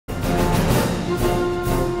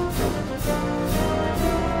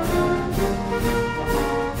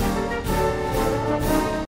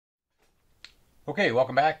Okay,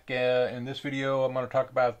 welcome back. In this video I'm going to talk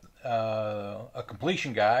about a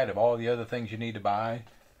completion guide of all the other things you need to buy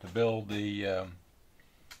to build the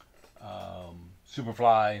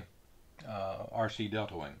SuperFly RC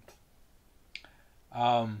Delta Wing.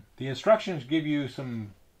 The instructions give you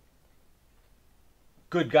some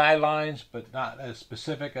good guidelines, but not as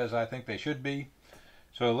specific as I think they should be.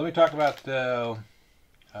 So let me talk about the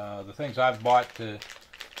things I've bought to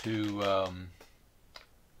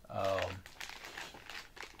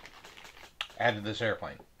add to this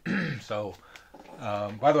airplane. So,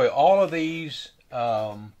 by the way, all of these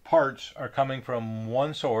parts are coming from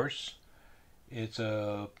one source. It's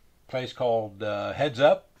a place called Heads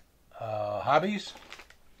Up Hobbies,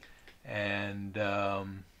 and let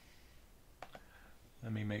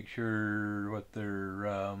me make sure what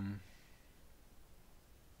their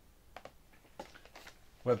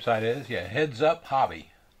website is. Yeah, Heads Up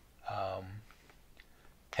Hobby.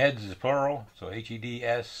 Heads is plural, so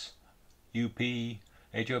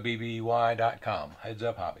HEDSUPHOBBY.com. Heads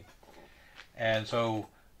Up Hobby. And so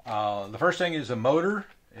the first thing is a motor.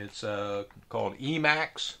 It's called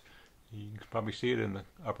Emax. You can probably see it in the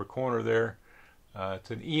upper corner there. It's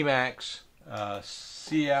an Emax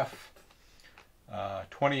CF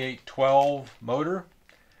 2812 motor,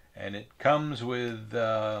 and it comes with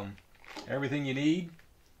everything you need.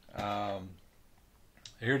 Here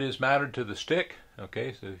it is mounted to the stick.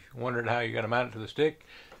 Okay, so if you wondered how you're going to mount it to the stick,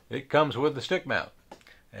 it comes with the stick mount,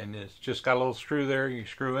 and it's just got a little screw there you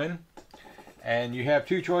screw in, and you have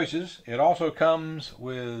two choices. It also comes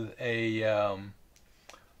with a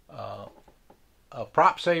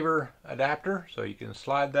prop saver adapter, so you can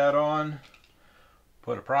slide that on,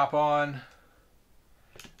 put a prop on,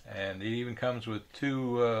 and it even comes with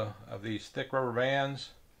two of these thick rubber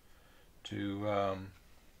bands to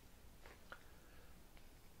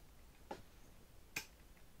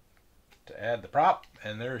add the prop,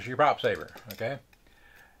 and there's your prop saver. Okay,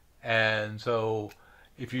 and so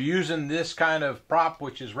if you're using this kind of prop,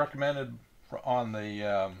 which is recommended on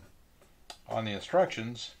the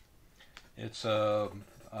instructions, it's a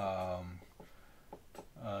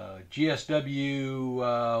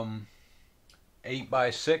GSW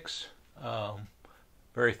 8x6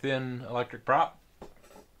 very thin electric prop.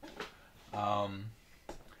 So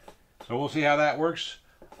we'll see how that works.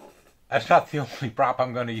 That's not the only prop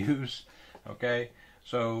I'm going to use. Okay,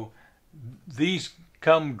 so these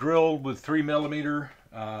come drilled with 3mm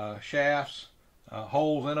shafts,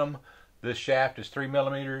 holes in them. This shaft is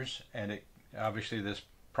 3mm, and obviously this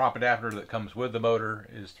prop adapter that comes with the motor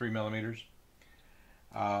is 3mm.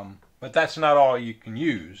 But that's not all you can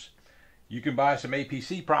use. You can buy some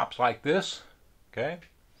APC props like this. Okay,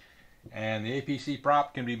 and the APC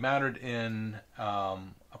prop can be mounted in a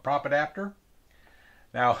prop adapter.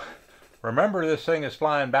 Now, remember, this thing is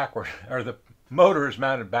flying backwards, or the motor is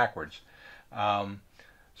mounted backwards. So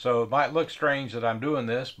it might look strange that I'm doing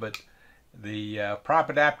this, but the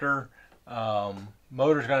prop adapter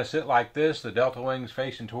motor is going to sit like this. The Delta Wing's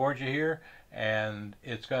facing towards you here, and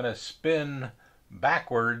it's going to spin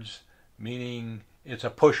backwards, meaning it's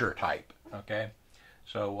a pusher type. Okay,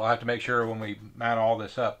 so we'll have to make sure when we mount all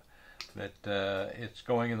this up that it's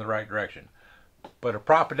going in the right direction. But a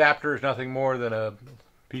prop adapter is nothing more than a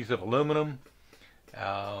piece of aluminum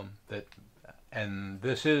and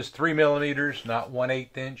this is 3mm, not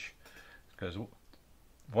 1/8 inch, because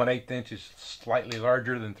 1/8 inch is slightly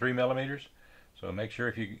larger than 3mm. So make sure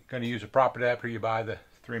if you're going to use a prop adapter, you buy the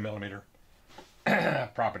 3mm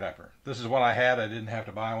prop adapter. This is what I had. I didn't have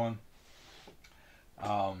to buy one.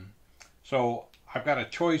 So I've got a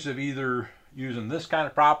choice of either using this kind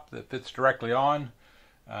of prop that fits directly on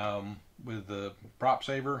with the prop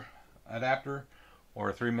saver adapter, or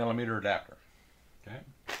a 3mm adapter. Okay,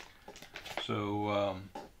 so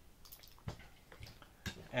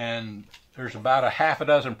and there's about a half a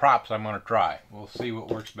dozen props I'm going to try. We'll see what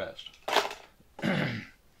works best.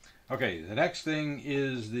 Okay, the next thing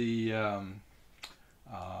is the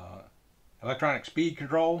electronic speed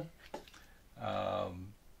control.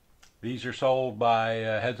 These are sold by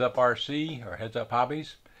Heads Up RC, or Heads Up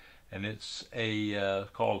Hobbies, and it's a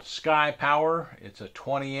called Sky Power. It's a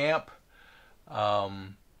 20 amp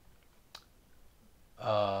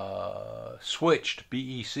switched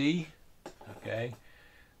BEC. Okay,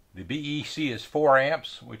 the BEC is 4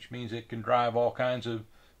 amps, which means it can drive all kinds of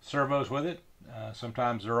servos with it.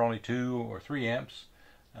 Sometimes they're only 2 or 3 amps,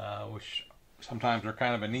 which sometimes are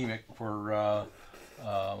kind of anemic for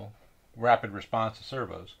rapid response to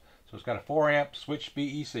servos. So it's got a 4 amp switched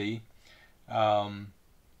BEC. The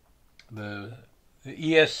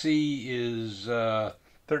ESC is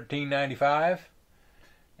 $13.95,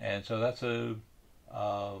 and so that's a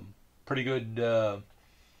pretty good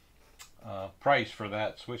price for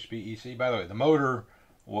that switch speed EC. By the way, the motor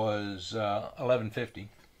was $11.50.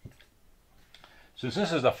 Since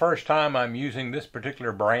this is the first time I'm using this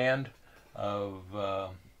particular brand of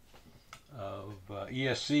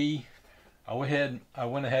ESC, I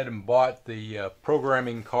went ahead and bought the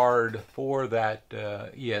programming card for that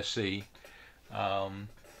ESC.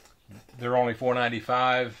 They're only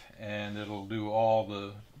 $4.95, and it'll do all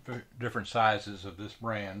the different sizes of this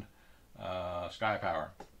brand, SkyPower.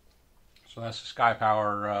 So that's the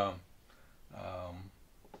SkyPower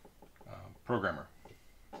programmer.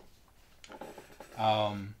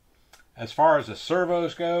 As far as the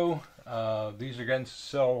servos go, these are getting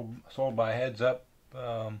sold by Heads Up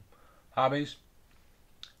Hobbies,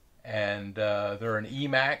 and they're an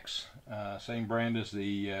Emax, same brand as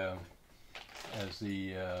the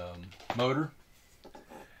motor,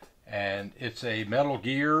 and it's a Metal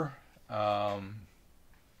Gear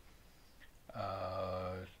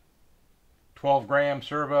 12-gram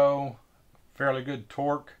servo, fairly good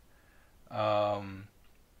torque.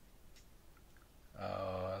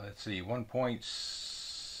 Let's see,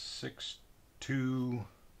 1.62.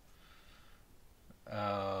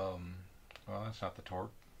 Well, that's not the torque.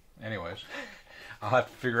 Anyways, I'll have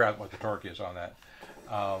to figure out what the torque is on that.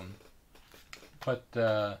 But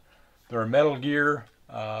they're a Metal Gear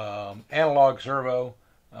analog servo,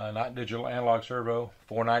 not digital analog servo.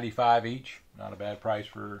 $4.95 each. Not a bad price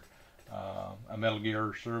for a Metal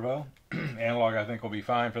Gear servo. Analog, I think, will be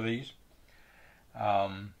fine for these.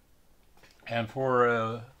 And for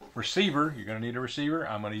a receiver, you're going to need a receiver.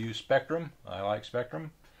 I'm going to use Spectrum. I like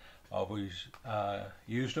Spectrum. Always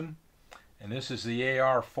used them. And this is the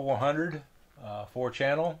AR400,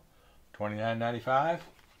 4-channel, $29.95,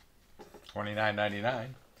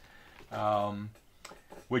 $29.99,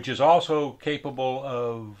 which is also capable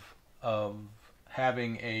of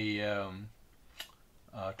having a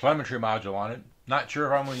telemetry module on it. Not sure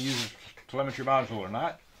if I'm going to use a telemetry module or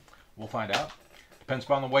not. We'll find out. Depends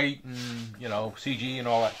upon the weight and, you know, CG and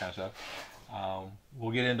all that kind of stuff.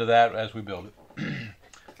 We'll get into that as we build it.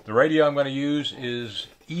 The radio I'm going to use is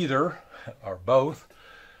either or both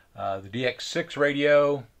the DX6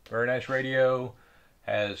 radio, very nice radio,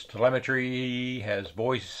 has telemetry, has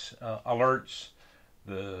voice alerts.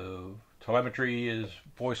 The telemetry is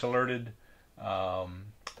voice alerted.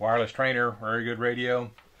 Wireless trainer, very good radio.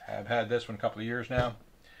 I've had this one a couple of years now.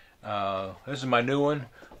 This is my new one,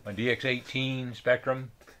 my DX18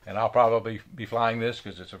 Spectrum, and I'll probably be flying this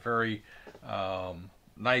because it's a very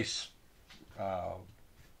nice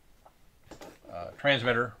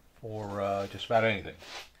transmitter for just about anything.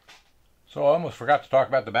 So I almost forgot to talk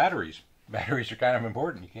about the batteries. Batteries are kind of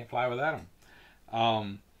important. You can't fly without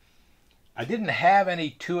them. I didn't have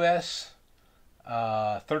any 2S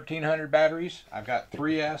 1300 batteries. I've got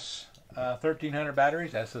 3S 1300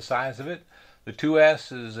 batteries. That's the size of it. The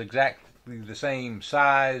 2S is exactly the same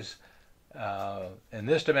size in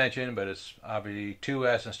this dimension, but it's obviously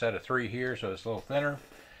 2S instead of 3 here, so it's a little thinner.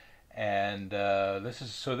 And this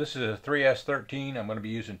is a 3S13. I'm going to be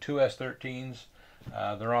using 2S13s.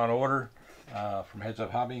 They're on order from Heads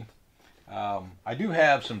Up Hobby. I do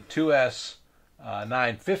have some 2S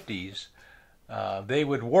 950s. They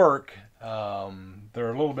would work. They're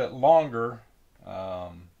a little bit longer,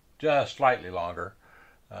 just slightly longer,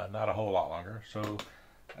 not a whole lot longer. So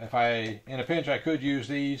if in a pinch, I could use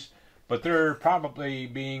these, but they're probably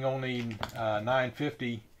being only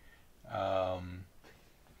 950, a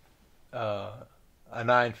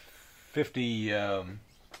 950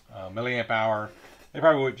 milliamp hour. They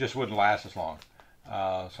probably just wouldn't last as long.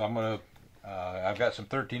 So I've got some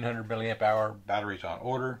 1300 milliamp hour batteries on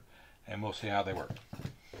order, and we'll see how they work.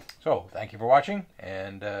 So thank you for watching,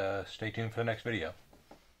 and stay tuned for the next video.